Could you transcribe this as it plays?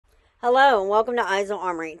Hello and welcome to Eisel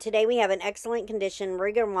Armory. Today we have an excellent condition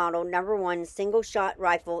Ruger Model number 1 single shot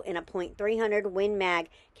rifle in a .300 Win Mag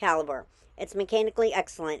caliber. It's mechanically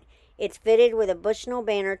excellent. It's fitted with a Bushnell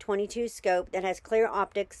Banner 22 scope that has clear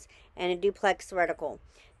optics and a duplex reticle.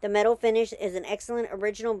 The metal finish is an excellent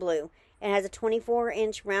original blue. It has a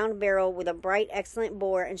 24-inch round barrel with a bright, excellent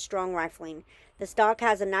bore and strong rifling. The stock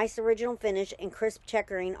has a nice original finish and crisp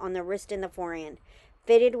checkering on the wrist and the forend.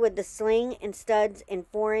 Fitted with the sling and studs and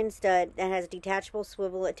fore-end stud that has detachable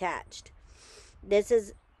swivel attached.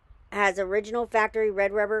 Has original factory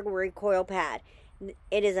red rubber recoil pad.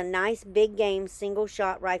 It is a nice big game single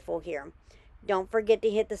shot rifle here. Don't forget to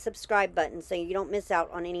hit the subscribe button so you don't miss out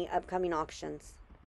on any upcoming auctions.